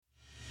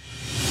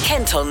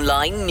Kent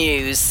Online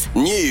News.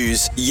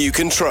 News you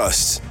can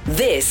trust.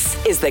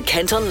 This is the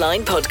Kent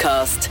Online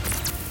Podcast.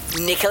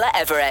 Nicola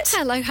Everett.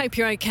 Hello, hope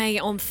you're okay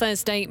on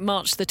Thursday,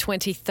 March the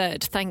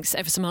 23rd. Thanks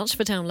ever so much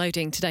for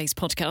downloading today's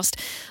podcast.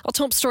 Our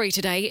top story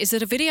today is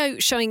that a video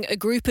showing a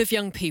group of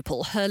young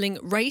people hurling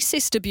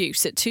racist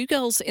abuse at two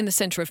girls in the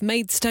centre of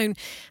Maidstone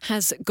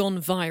has gone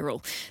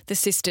viral. The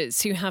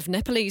sisters, who have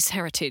Nepalese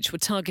heritage, were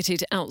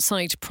targeted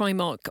outside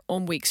Primark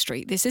on Week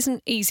Street. This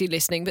isn't easy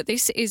listening, but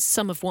this is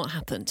some of what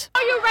happened.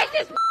 Are you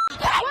racist?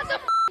 What the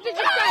did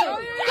you say? Go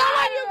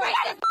on, you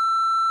racist!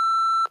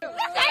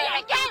 Say it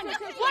again!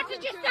 What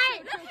did you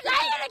say?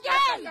 Say it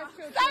again!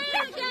 Say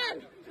it again!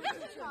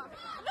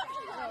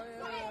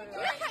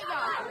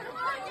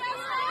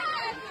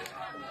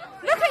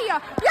 Look at you!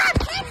 Yeah,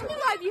 pass me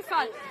over, you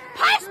fun!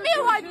 Pass me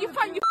over, you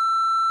fun! You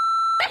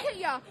look at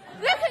you!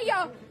 Look at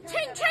you!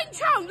 Ching ching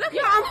chong! Look at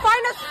you! I'm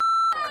fine as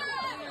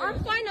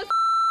I'm fine as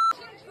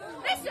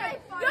Listen,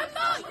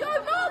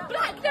 you're more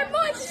black than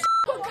my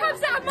what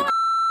comes out of my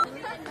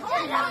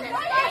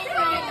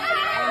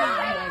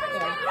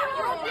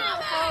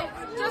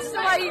just the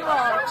way you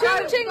are.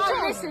 Ching ching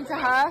chong. Listen to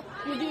her.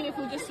 You're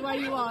beautiful just the way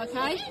you are,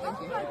 okay?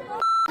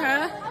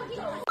 Her.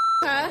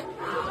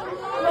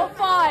 You're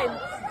fine.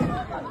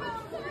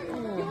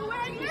 You're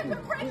wearing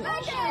hypocrite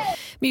leggings.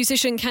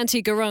 Musician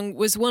Kanti Gurung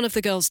was one of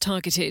the girls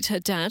targeted. Her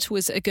dad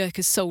was a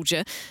Gurkha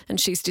soldier,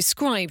 and she's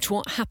described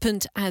what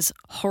happened as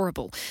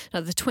horrible.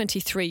 Now, the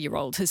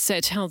 23-year-old has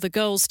said how the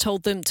girls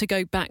told them to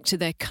go back to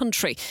their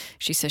country.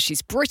 She says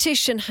she's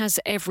British and has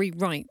every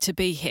right to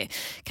be here.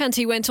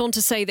 Kanti went on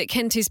to say that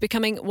Kent is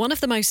becoming one of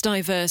the most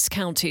diverse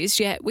counties,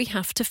 yet we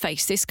have to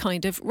face this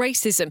kind of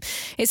racism.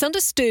 It's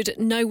understood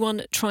no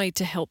one tried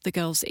to help the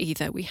girls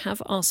either. We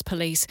have asked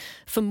police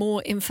for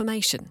more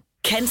information.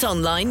 Kent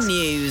Online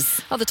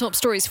News. Other top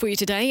stories for you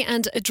today,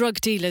 and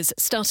drug dealers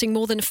starting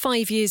more than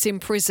 5 years in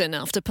prison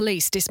after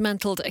police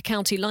dismantled a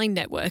county line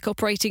network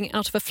operating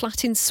out of a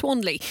flat in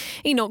Swanley.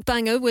 Enoch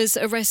Banger was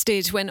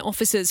arrested when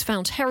officers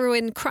found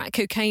heroin, crack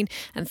cocaine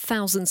and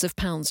thousands of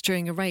pounds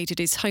during a raid at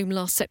his home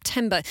last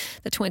September.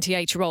 The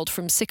 28-year-old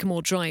from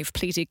Sycamore Drive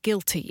pleaded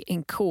guilty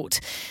in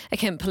court. A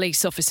Kent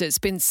police officer's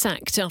been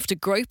sacked after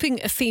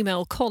groping a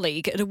female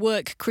colleague at a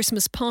work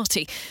Christmas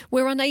party.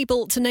 We're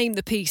unable to name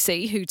the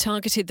PC who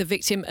targeted the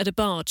victim at a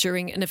bar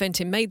during an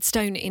event in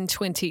Maidstone in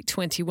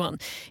 2021.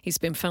 He's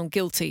been found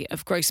guilty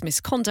of gross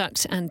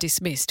misconduct and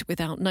dismissed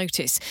without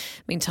notice.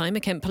 Meantime, a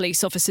Kent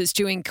police officer's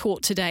due in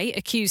court today,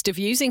 accused of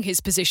using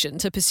his position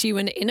to pursue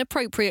an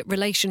inappropriate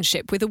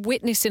relationship with a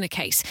witness in a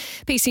case.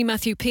 PC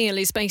Matthew Peel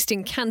is based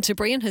in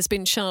Canterbury and has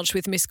been charged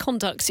with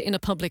misconduct in a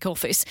public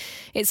office.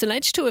 It's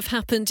alleged to have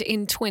happened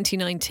in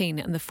 2019,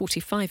 and the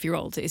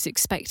 45-year-old is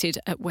expected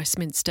at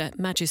Westminster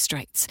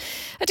Magistrates.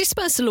 A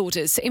dispersal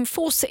orders in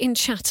force in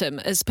Chatham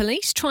as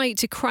police try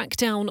to crack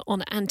down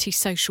on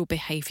antisocial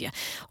behaviour.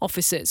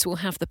 Officers will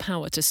have the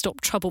power to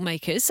stop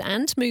troublemakers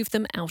and move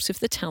them out of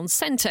the town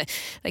centre.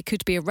 They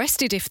could be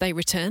arrested if they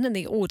return, and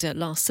the order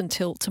lasts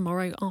until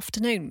tomorrow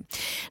afternoon.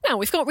 Now,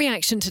 we've got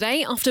reaction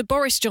today after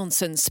Boris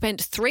Johnson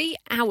spent 3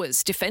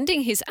 hours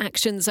defending his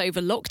actions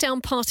over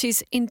lockdown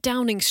parties in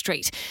Downing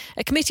Street.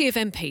 A committee of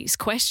MPs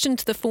questioned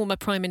the former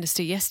Prime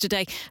Minister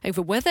yesterday over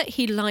whether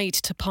he lied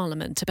to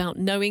Parliament about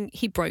knowing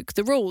he broke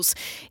the rules.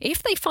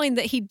 If they find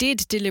that he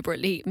did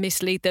deliberately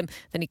mislead them,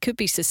 then he could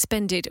be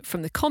suspended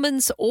from the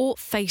Commons or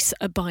face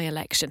a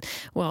by-election.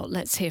 Well,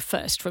 let's hear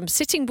first from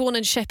Sittingbourne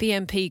and Sheppey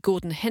MP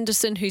Gordon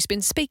Henderson, who's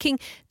been speaking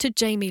to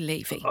Jamie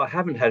Levy. I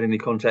haven't had any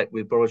contact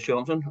with Boris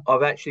Johnson.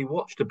 I've actually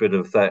watched a bit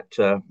of that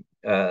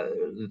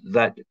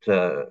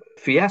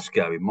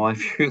fiasco, in my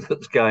view,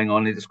 that's going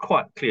on. It's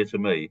quite clear to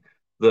me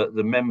that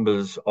the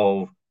members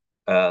of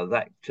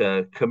that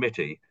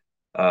committee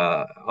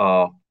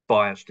are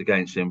biased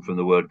against him from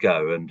the word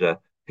go, and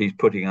he's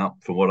putting up,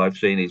 from what I've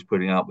seen, he's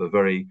putting up a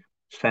very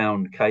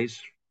sound case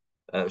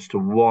as to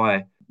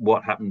why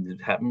what happened.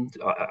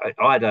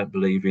 I don't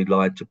believe he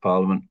lied to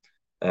Parliament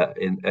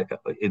in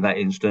that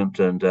instant,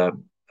 and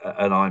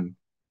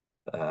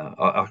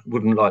I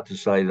wouldn't like to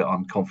say that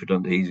I'm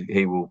confident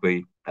he will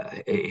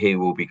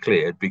be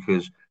cleared,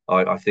 because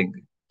I think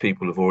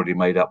people have already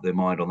made up their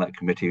mind on that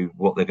committee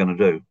what they're going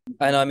to do.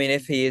 And I mean,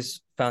 if he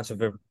is found to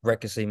have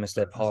recklessly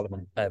misled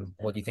Parliament,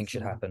 what do you think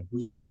should happen?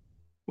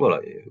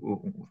 Well,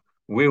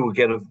 we will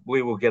get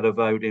a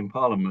vote in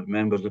Parliament.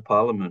 Members of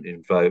Parliament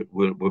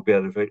will be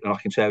able to vote, and I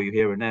can tell you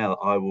here and now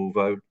that I will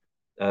vote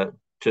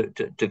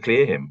to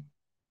clear him,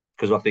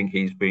 because I think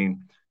he's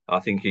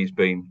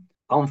been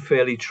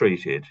unfairly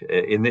treated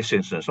in this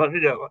instance.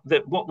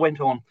 What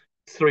went on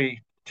 2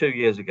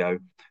 years ago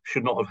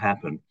should not have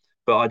happened.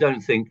 But I don't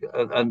think,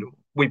 and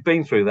we've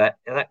been through that.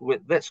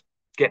 Let's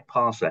get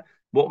past that.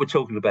 What we're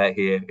talking about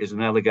here is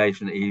an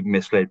allegation that he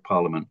misled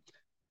Parliament.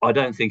 I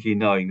don't think he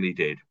knowingly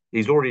did.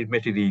 He's already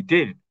admitted he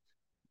did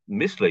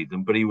mislead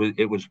them, but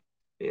it was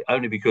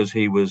only because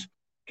he was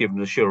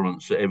given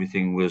assurance that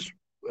everything was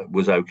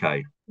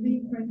okay.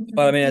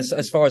 Well, I mean,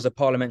 as far as the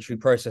parliamentary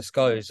process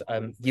goes,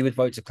 you would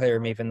vote to clear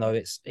him, even though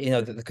it's,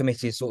 that the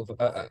committee is sort of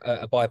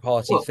a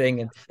bi-party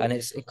thing, and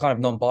it's kind of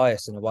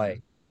non-biased in a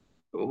way.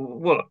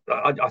 Well,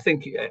 I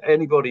think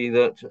anybody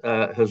that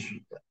has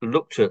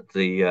looked at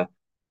the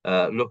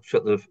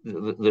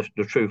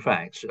true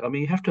facts. I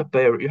mean, you have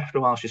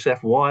to ask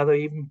yourself, why are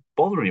they even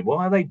bothering?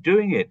 Why are they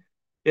doing it?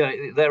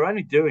 They're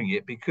only doing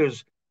it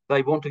because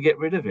they want to get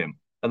rid of him,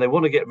 and they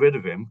want to get rid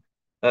of him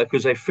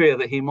because they fear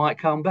that he might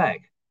come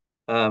back.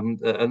 And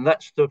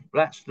that's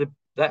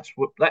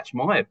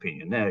my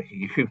opinion. Now,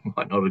 you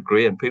might not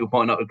agree, and people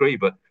might not agree,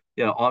 but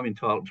I'm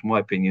entitled to my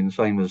opinion, the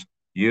same as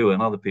you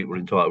and other people are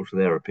entitled to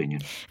their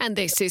opinion. And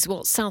this is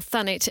what South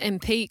Thanet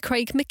MP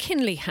Craig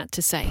McKinley had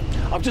to say.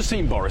 I've just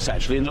seen Boris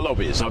actually in the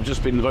lobbies. I've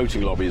just been in the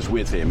voting lobbies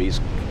with him. He's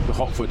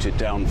hot-footed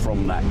down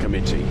from that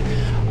committee.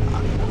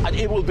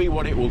 It will be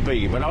what it will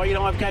be, but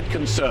I've had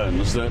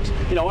concerns that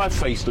I've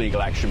faced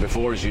legal action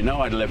before, as you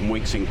know. I had 11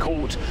 weeks in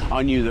court.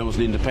 I knew there was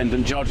an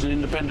independent judge and an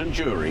independent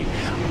jury.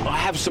 I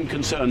have some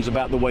concerns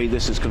about the way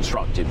this is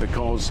constructed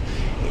because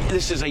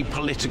this is a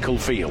political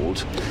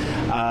field.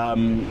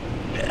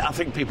 I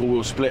think people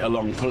will split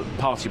along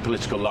party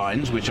political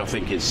lines, which I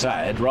think is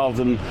sad, rather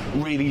than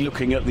really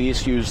looking at the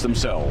issues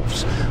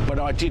themselves. But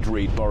I did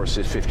read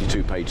Boris's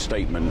 52-page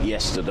statement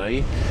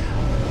yesterday.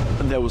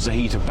 There was a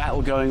heat of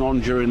battle going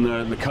on during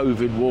the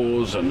COVID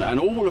wars and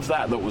all of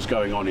that was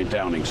going on in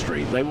Downing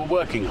Street. They were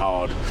working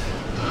hard.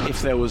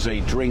 If there was a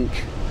drink,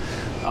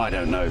 I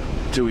don't know,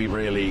 can we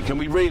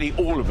really,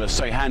 all of us,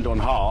 say hand on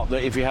heart,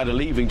 that if you had a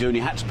leaving do and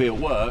you had to be at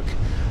work,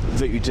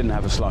 that you didn't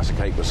have a slice of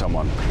cake with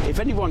someone? If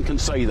anyone can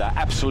say that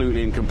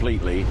absolutely and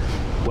completely,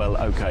 well,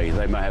 OK,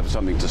 they may have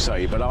something to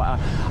say. But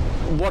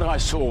what I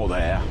saw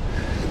there,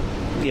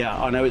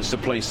 I know it's the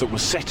place that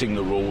was setting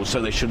the rules,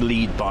 so they should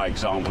lead by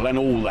example and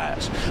all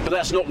that. But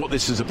that's not what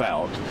this is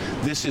about.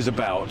 This is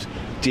about,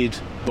 did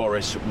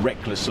Boris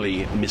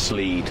recklessly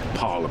mislead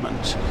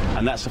Parliament?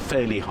 And that's a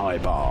fairly high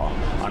bar,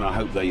 and I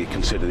hope they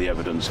consider the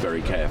evidence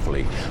very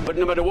carefully. But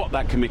no matter what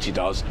that committee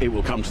does, it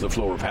will come to the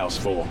floor of House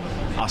for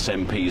us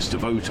MPs to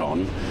vote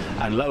on,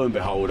 and lo and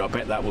behold, I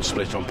bet that will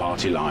split on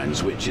party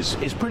lines, which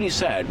is pretty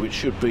sad, which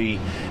should be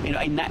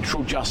a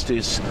natural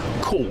justice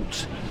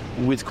court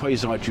with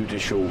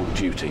quasi-judicial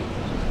duty.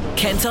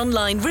 Kent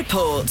Online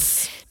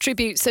reports.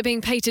 Tributes are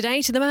being paid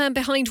today to the man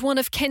behind one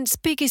of Kent's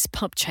biggest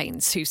pub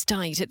chains, who's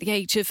died at the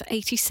age of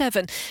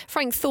 87.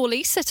 Frank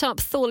Thorley set up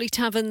Thorley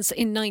Taverns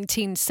in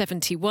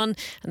 1971,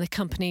 and the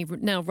company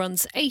now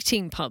runs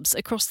 18 pubs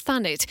across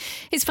Thanet.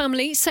 His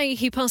family say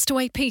he passed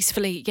away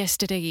peacefully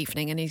yesterday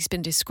evening, and he's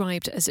been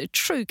described as a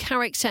true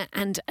character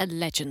and a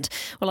legend.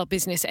 Well, our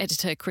business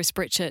editor, Chris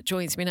Britcher,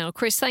 joins me now.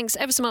 Chris, thanks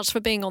ever so much for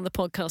being on the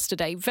podcast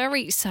today.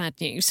 Very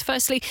sad news.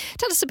 Firstly,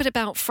 tell us a bit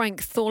about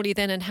Frank Thorley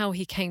then and how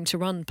he came to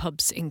run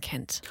pubs in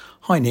Kent.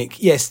 Hi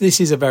Nick, yes, this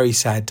is a very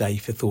sad day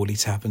for Thorley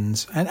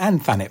Taverns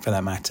and Thanet for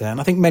that matter,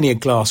 and I think many a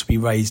glass will be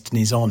raised in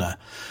his honour.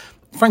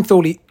 Frank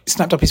Thorley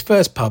snapped up his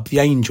first pub, The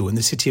Angel, in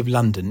the City of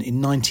London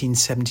in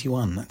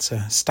 1971. That's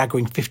a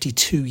staggering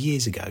 52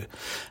 years ago.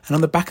 And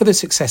on the back of the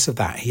success of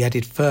that, he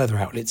added further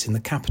outlets in the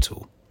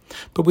capital.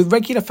 But with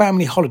regular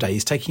family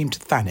holidays taking him to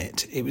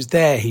Thanet, it was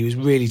there he was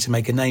really to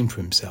make a name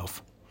for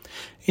himself.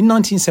 In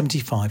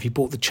 1975, he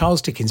bought the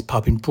Charles Dickens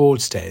pub in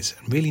Broadstairs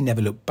and really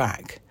never looked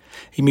back.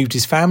 He moved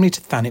his family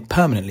to Thanet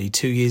permanently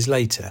 2 years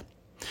later.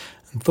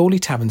 And Thorley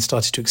Tavern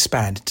started to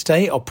expand.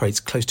 Today it operates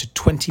close to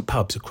 20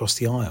 pubs across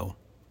the Isle.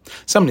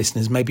 Some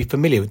listeners may be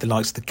familiar with the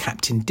likes of the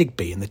Captain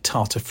Digby and the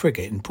Tartar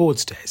Frigate in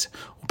Broadstairs,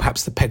 or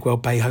perhaps the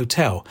Pegwell Bay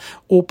Hotel,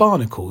 or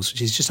Barnacles,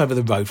 which is just over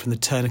the road from the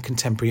Turner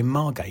Contemporary in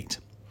Margate.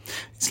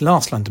 Its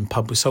last London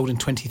pub was sold in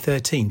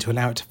 2013 to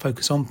allow it to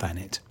focus on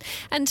Thanet.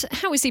 And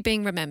how is he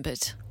being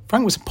remembered?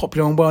 Frank was a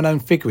popular and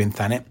well-known figure in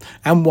Thanet,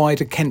 and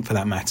wider Kent for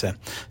that matter.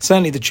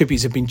 Certainly the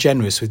tributes have been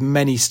generous, with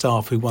many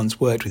staff who once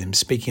worked with him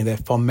speaking of their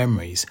fond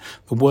memories.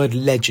 The word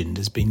legend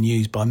has been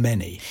used by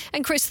many.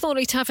 And Chris,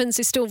 Thorley Taverns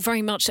is still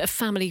very much a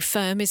family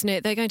firm, isn't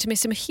it? They're going to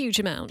miss him a huge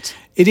amount.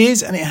 It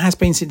is, and it has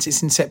been since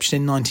its inception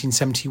in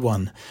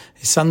 1971.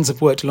 His sons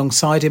have worked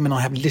alongside him, and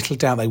I have little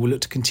doubt they will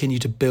look to continue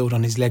to build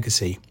on his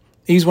legacy.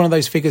 He was one of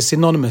those figures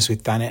synonymous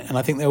with Thanet, and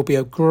I think there will be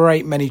a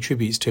great many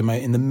tributes to him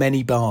in the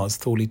many bars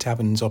Thorley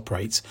Taverns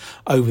operates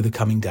over the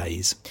coming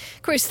days.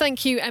 Chris,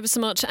 thank you ever so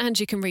much, and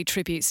you can read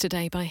tributes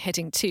today by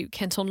heading to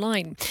Kent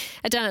Online.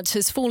 A dad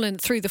has fallen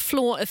through the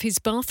floor of his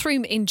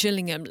bathroom in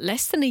Gillingham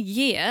less than a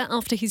year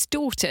after his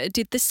daughter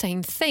did the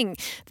same thing.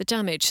 The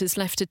damage has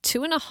left a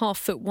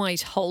 2.5-foot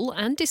wide hole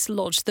and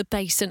dislodged the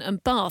basin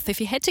and bath.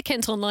 If you head to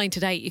Kent Online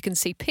today, you can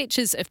see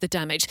pictures of the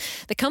damage.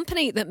 The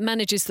company that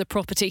manages the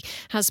property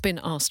has been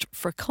asked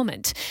for a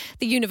comment.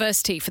 The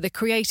University for the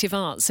Creative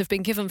Arts have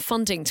been given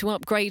funding to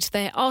upgrade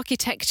their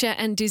architecture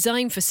and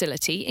design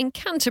facility in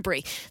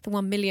Canterbury. The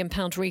 £1 million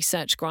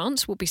research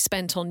grant will be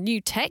spent on new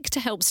tech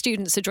to help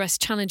students address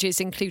challenges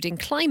including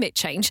climate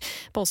change.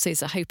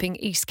 Bosses are hoping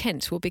East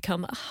Kent will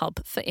become a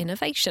hub for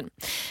innovation.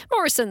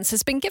 Morrison's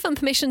has been given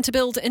permission to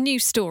build a new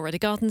store at a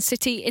garden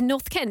city in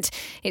North Kent.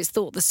 It's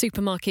thought the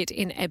supermarket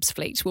in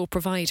Ebbsfleet will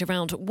provide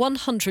around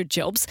 100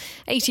 jobs.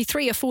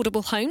 83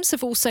 affordable homes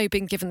have also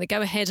been given the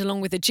go-ahead,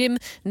 along with a gym,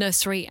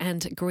 nursery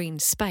and green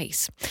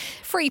space.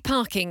 Free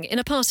parking in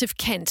a part of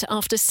Kent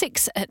after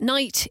 6 at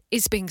night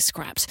is being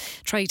scrapped.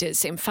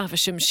 Traders in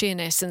Faversham,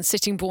 Sheerness and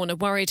Sittingbourne are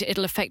worried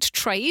it'll affect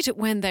trade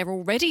when they're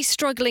already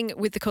struggling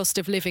with the cost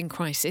of living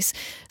crisis.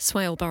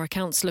 Swale Borough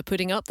Council are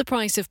putting up the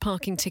price of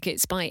parking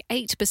tickets by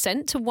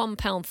 8% to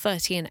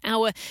 £1.30 an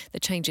hour. The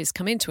changes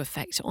come into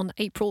effect on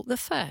April the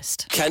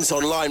 1st. Kent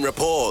Online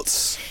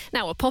reports.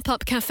 Now, a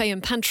pop-up cafe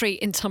and pantry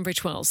in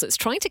Tunbridge Wells that's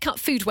trying to cut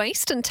food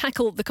waste and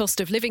tackle the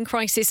cost of living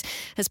crisis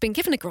has been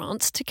given a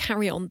grant to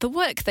carry on the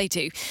work they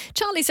do.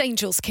 Charlie's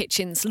Angels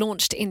Kitchens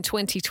launched in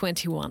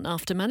 2021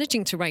 after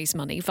managing to raise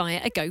money via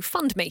a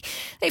GoFundMe.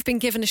 They've been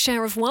given a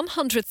share of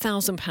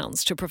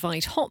 £100,000 to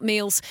provide hot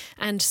meals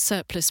and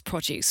surplus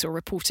produce. Our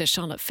reporter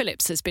Charlotte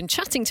Phillips has been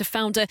chatting to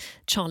founder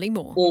Charlie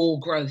Moore. All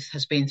growth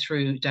has been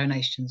through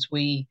donations.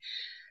 We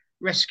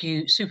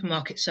rescue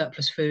supermarket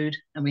surplus food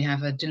and we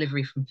have a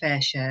delivery from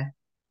Fair Share.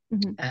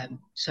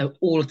 So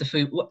all of the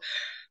food,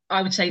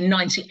 I would say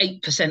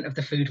 98% of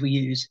the food we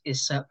use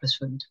is surplus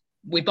food.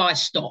 We buy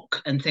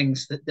stock and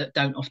things that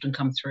don't often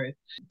come through,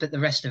 but the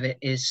rest of it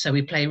is, so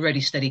we play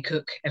Ready, Steady,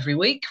 Cook every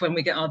week when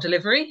we get our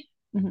delivery.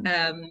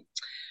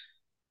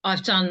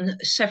 I've done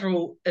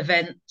several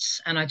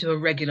events and I do a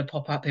regular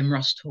pop-up in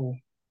Rust Hall.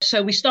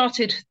 So it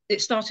started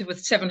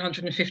with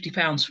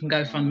 £750 from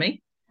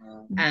GoFundMe,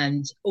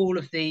 and all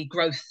of the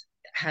growth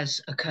has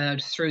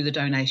occurred through the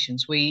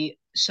donations. We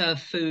serve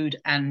food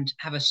and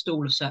have a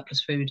stall of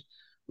surplus food,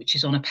 which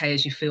is on a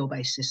pay-as-you-feel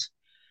basis,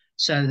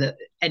 so that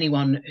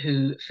anyone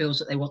who feels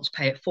that they want to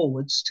pay it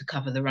forwards to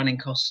cover the running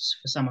costs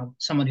for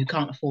someone who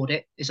can't afford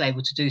it is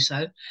able to do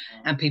so,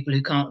 and people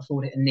who can't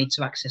afford it and need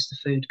to access the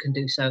food can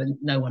do so, and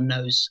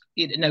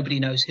nobody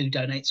knows who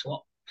donates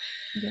what.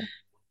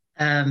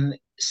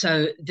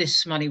 So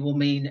this money will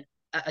mean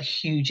a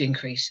huge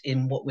increase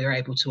in what we're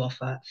able to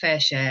offer. Fair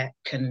Share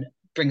can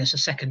bring us a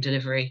second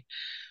delivery.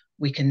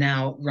 We can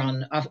now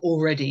run, I've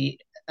already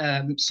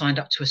signed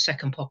up to a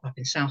second pop-up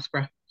in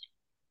Southborough.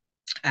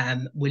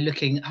 We're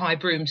looking, High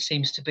Broom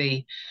seems to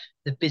be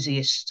the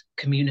busiest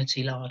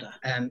community larder.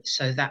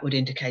 So that would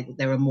indicate that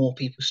there are more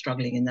people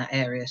struggling in that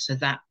area. So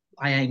that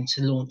I aim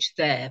to launch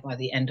there by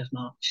the end of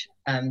March.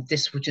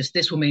 This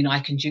will mean I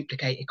can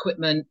duplicate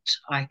equipment.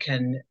 I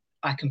can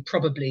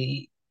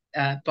probably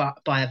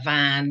buy a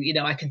van.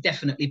 I can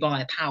definitely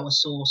buy a power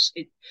source.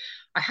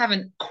 I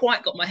haven't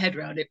quite got my head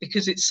around it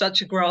because it's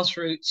such a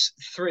grassroots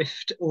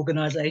thrift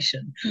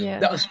organisation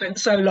that I've spent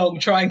so long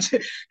trying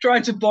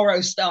to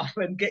borrow stuff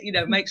and get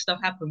make stuff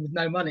happen with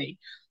no money.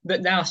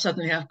 But now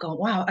suddenly I've gone,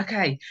 wow,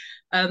 okay.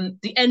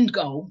 The end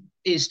goal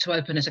is to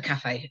open as a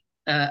cafe,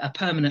 a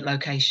permanent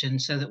location,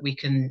 so that we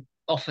can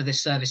offer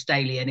this service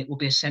daily, and it will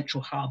be a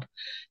central hub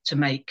to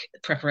make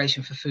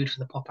preparation for food for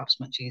the pop-ups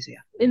much easier.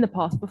 In the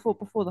past, before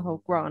the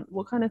whole grant,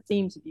 what kind of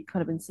themes have you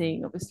kind of been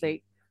seeing?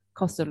 Obviously,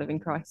 cost of living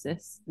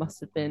crisis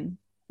must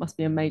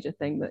be a major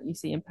thing that you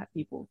see impact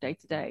people day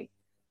to day.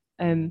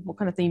 What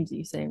kind of themes are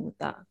you seeing with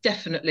that?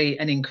 Definitely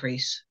an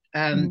increase.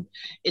 In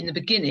the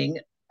beginning,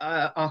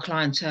 our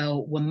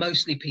clientele were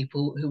mostly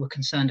people who were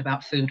concerned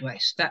about food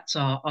waste. That's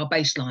our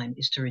baseline,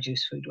 is to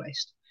reduce food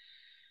waste.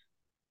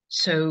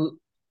 So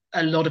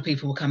a lot of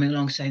people were coming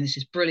along saying, this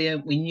is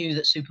brilliant. We knew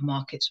that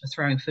supermarkets were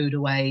throwing food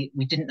away.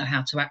 We didn't know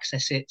how to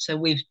access it. So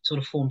we've sort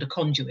of formed a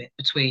conduit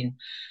between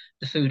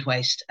the food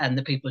waste and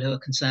the people who are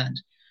concerned.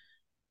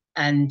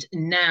 And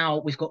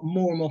now we've got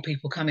more and more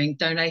people coming.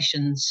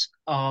 Donations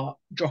are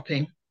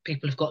dropping.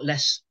 People have got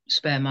less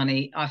spare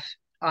money.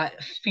 A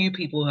few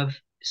people have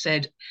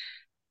said,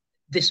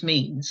 this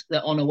means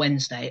that on a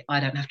Wednesday, I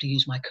don't have to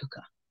use my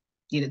cooker.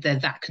 They're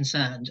that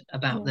concerned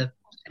about the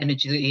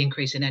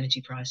increase in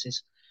energy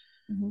prices.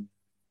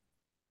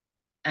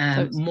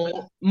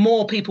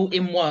 More people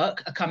in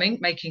work are coming,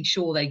 making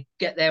sure they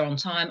get there on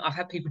time. I've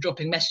had people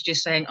dropping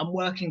messages saying, I'm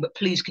working, but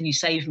please can you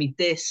save me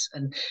this?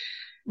 And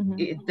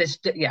it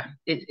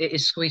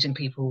is squeezing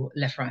people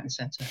left, right and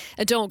centre.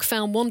 A dog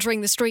found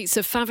wandering the streets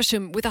of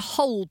Faversham with a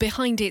hole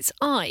behind its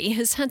eye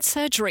has had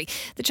surgery.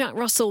 The Jack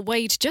Russell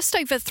weighed just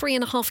over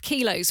 3.5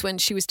 kilos when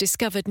she was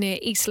discovered near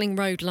Eastling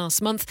Road last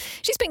month.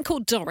 She's been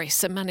called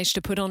Doris and managed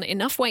to put on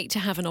enough weight to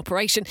have an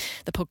operation.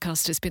 The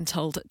podcast has been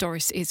told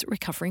Doris is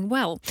recovering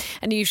well.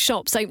 A new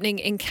shop's opening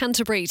in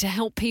Canterbury to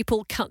help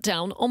people cut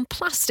down on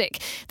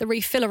plastic. The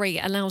Refillery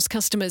allows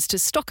customers to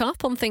stock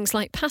up on things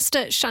like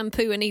pasta,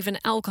 shampoo and even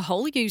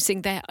alcohol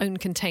using their own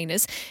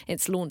containers.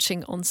 It's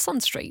launching on Sun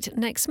Street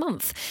next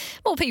month.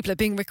 More people are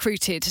being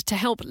recruited to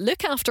help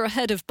look after a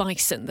herd of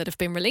bison that have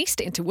been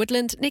released into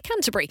woodland near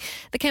Canterbury.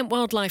 The Kent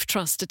Wildlife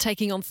Trust are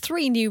taking on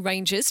 3 new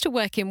rangers to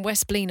work in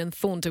Westbleen and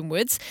Thorndon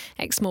Woods.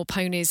 Exmoor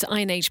ponies,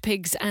 Iron Age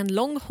pigs and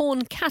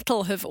Longhorn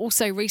cattle have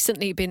also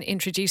recently been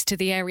introduced to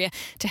the area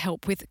to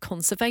help with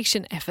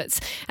conservation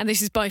efforts. And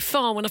this is by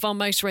far one of our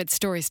most read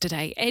stories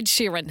today. Ed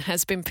Sheeran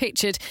has been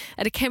pictured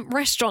at a Kent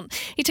restaurant.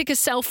 He took a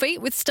selfie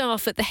with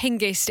staff at the Hengen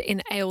youngest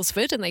in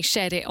Aylesford, and they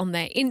shared it on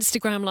their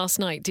Instagram last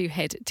night. Do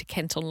head to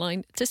Kent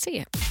Online to see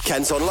it.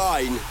 Kent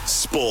Online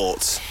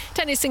Sport.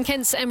 Tennis, and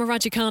Kent's Emma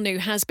Raducanu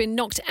has been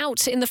knocked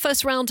out in the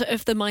first round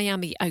of the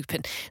Miami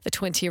Open. The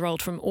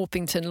 20-year-old from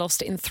Orpington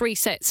lost in 3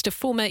 sets to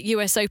former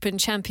US Open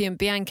champion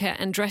Bianca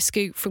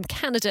Andreescu from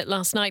Canada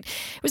last night.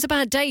 It was a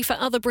bad day for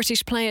other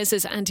British players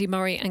as Andy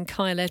Murray and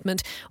Kyle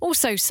Edmund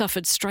also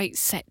suffered straight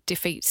set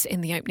defeats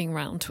in the opening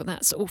round. Well,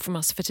 that's all from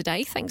us for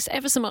today. Thanks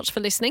ever so much for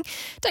listening.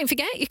 Don't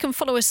forget, you can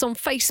follow us on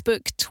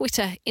Facebook,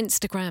 Twitter,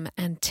 Instagram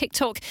and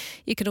TikTok.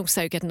 You can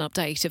also get an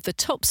update of the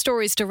top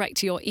stories direct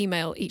to your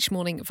email each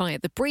morning via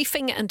the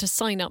briefing, and to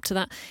sign up to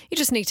that, you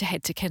just need to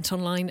head to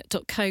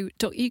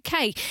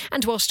kentonline.co.uk.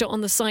 And whilst you're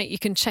on the site, you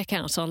can check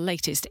out our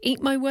latest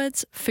Eat My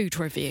Words food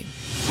review.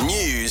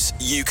 News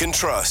you can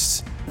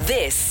trust.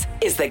 This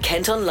is the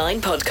Kent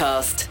Online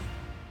Podcast.